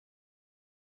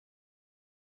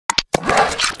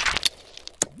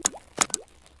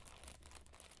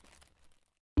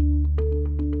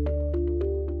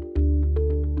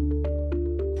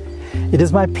It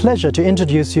is my pleasure to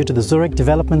introduce you to the Zurich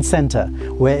Development Center,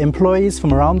 where employees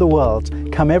from around the world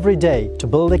come every day to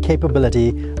build their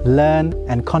capability, learn,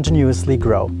 and continuously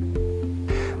grow.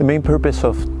 The main purpose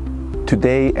of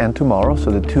today and tomorrow,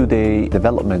 so the 2-day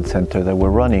development center that we're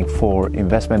running for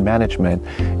investment management,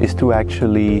 is to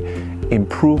actually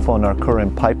improve on our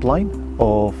current pipeline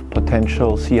of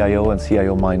potential CIO and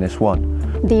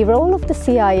CIO-1. The role of the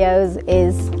CIOs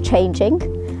is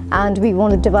changing, and we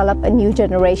want to develop a new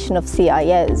generation of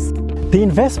CIOs. The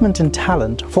investment in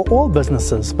talent for all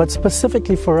businesses, but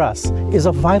specifically for us, is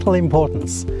of vital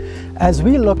importance. As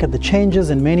we look at the changes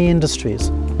in many industries,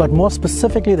 but more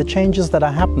specifically the changes that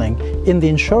are happening in the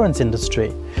insurance industry,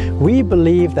 we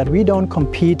believe that we don't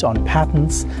compete on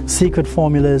patents, secret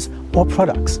formulas, or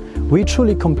products. We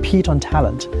truly compete on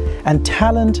talent. And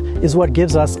talent is what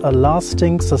gives us a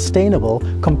lasting, sustainable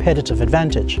competitive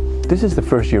advantage. This is the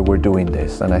first year we're doing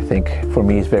this, and I think for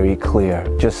me it's very clear.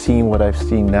 Just seeing what I've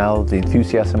seen now, the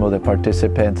enthusiasm of the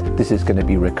participants, this is going to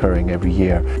be recurring every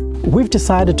year. We've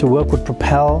decided to work with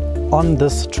Propel on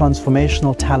this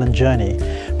transformational talent journey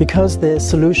because their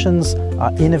solutions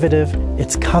are innovative,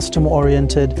 it's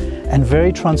customer-oriented, and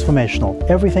very transformational.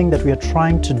 Everything that we are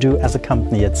trying to do as a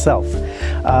company itself.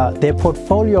 Their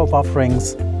portfolio of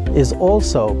offerings is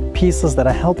also pieces that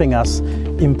are helping us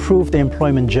improve the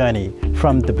employment journey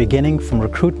from the beginning, from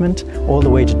recruitment all the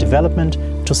way to development,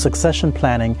 to succession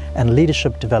planning and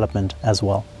leadership development as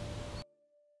well.